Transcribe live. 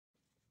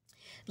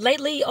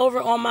Lately,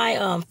 over on my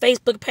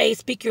Facebook page,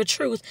 Speak Your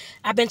Truth,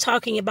 I've been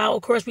talking about,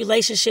 of course,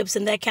 relationships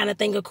and that kind of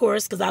thing, of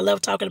course, because I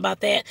love talking about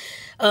that.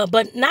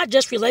 But not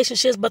just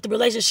relationships, but the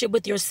relationship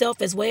with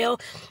yourself as well.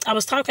 I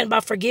was talking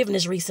about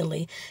forgiveness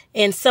recently,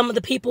 and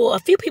a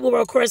few people were,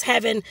 of course,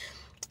 having,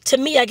 to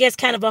me, I guess,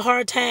 kind of a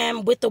hard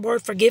time with the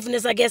word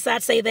forgiveness. I guess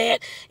I'd say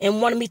that,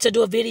 and wanted me to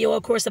do a video,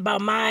 of course,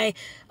 about my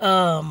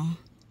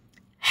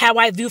how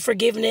I view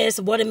forgiveness,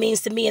 what it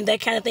means to me, and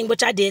that kind of thing,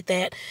 which I did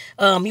that.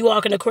 You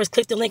all can, of course,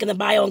 click the link in the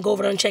bio and go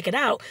over there and check it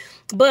out.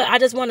 But I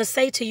just want to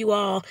say to you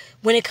all,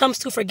 when it comes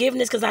to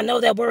forgiveness, because I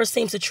know that word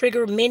seems to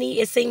trigger many,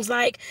 it seems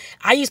like.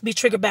 I used to be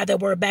triggered by that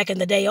word back in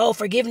the day. Oh,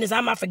 forgiveness,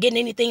 I'm not forgetting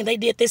anything. They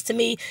did this to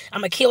me. I'm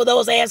going to kill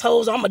those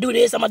assholes. I'm going to do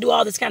this. I'm going to do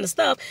all this kind of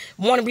stuff.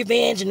 Wanting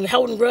revenge and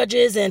holding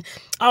grudges and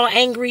all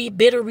angry,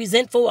 bitter,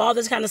 resentful, all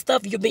this kind of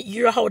stuff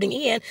you're holding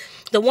in.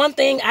 The one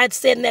thing I'd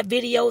said in that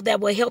video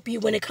that will help you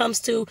when it comes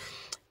to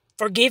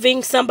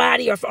forgiving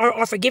somebody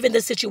or forgiving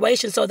the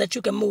situation so that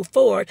you can move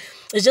forward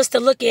is just to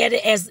look at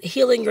it as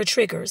healing your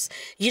triggers.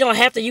 You don't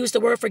have to use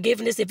the word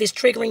forgiveness if it's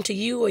triggering to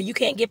you, or you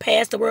can't get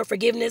past the word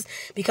forgiveness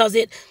because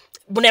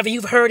whenever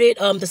you've heard it,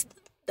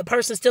 the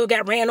person still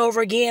got ran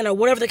over again, or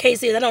whatever the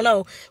case is. I don't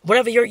know.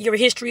 Whatever your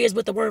history is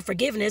with the word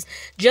forgiveness,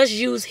 just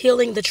use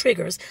healing the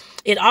triggers.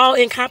 It all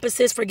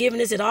encompasses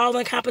forgiveness. It all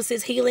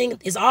encompasses healing.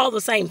 It's all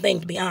the same thing,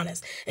 to be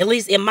honest. At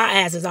least in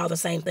my eyes, it's all the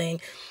same thing.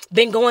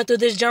 Been going through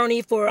this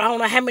journey for I don't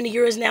know how many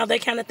years now,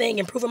 that kind of thing,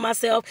 improving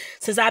myself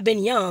since I've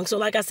been young. So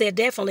like I said,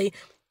 definitely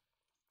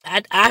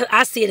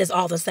I see it as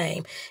all the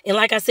same. And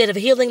like I said, if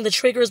healing the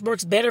triggers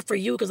works better for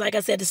you, because like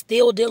I said, it's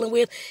still dealing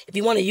with, if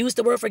you want to use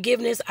the word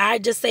forgiveness, I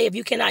just say if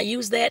you cannot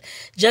use that,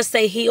 just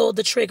say heal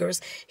the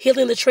triggers.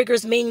 Healing the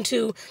triggers mean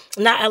to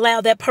not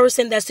allow that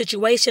person, that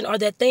situation, or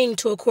that thing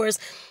to, of course,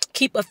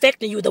 keep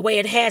affecting you the way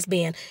it has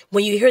been.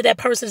 When you hear that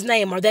person's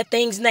name or that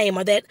thing's name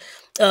or that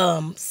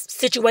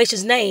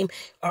situation's name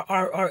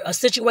or a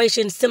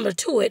situation similar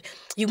to it,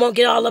 you won't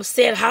get all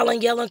upset,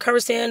 hollering, yelling,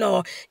 cursing,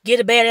 or get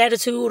a bad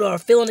attitude, or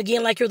feeling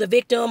again like you're the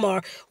victim,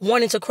 or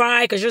wanting to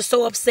cry because you're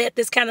so upset,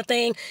 this kind of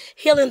thing.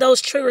 Healing those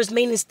triggers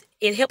means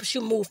it helps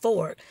you move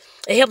forward.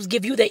 It helps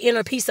give you the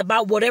inner peace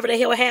about whatever the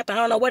hell happened.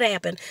 I don't know what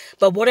happened,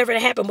 but whatever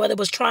happened, whether it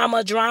was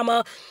trauma,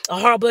 drama, a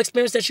horrible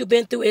experience that you've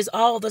been through, is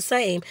all the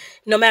same.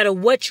 No matter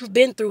what you've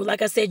been through,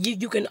 like I said,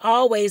 you can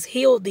always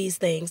heal these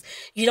things.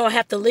 You don't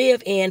have to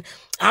live in,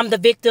 I'm the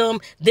victim,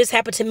 this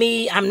happened to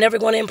me, I'm never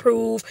going to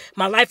improve,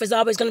 my life is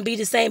always going to be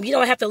the same. You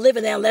don't have to live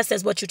in that unless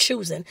that's what you're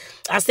choosing.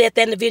 I said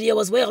that in the video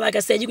as well. Like I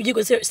said, you can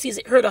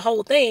hear the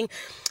whole thing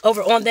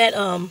over on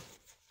that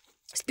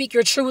Speak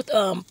Your Truth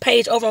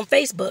page over on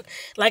Facebook.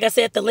 Like I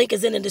said, the link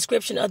is in the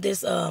description of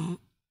this on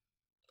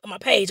my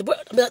page.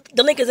 The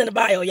link is in the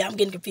bio. Yeah, I'm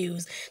getting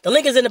confused. The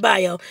link is in the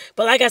bio.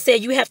 But like I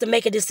said, you have to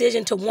make a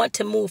decision to want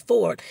to move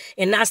forward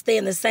and not stay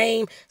in the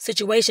same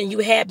situation you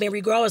have been,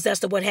 regardless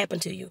as to what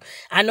happened to you.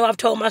 I know I've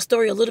told my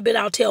story a little bit.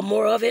 I'll tell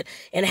more of it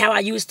and how I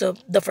used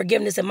the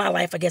forgiveness in my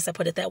life. I guess I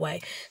put it that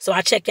way. So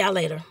I'll check y'all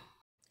later.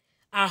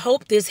 I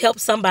hope this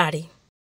helps somebody.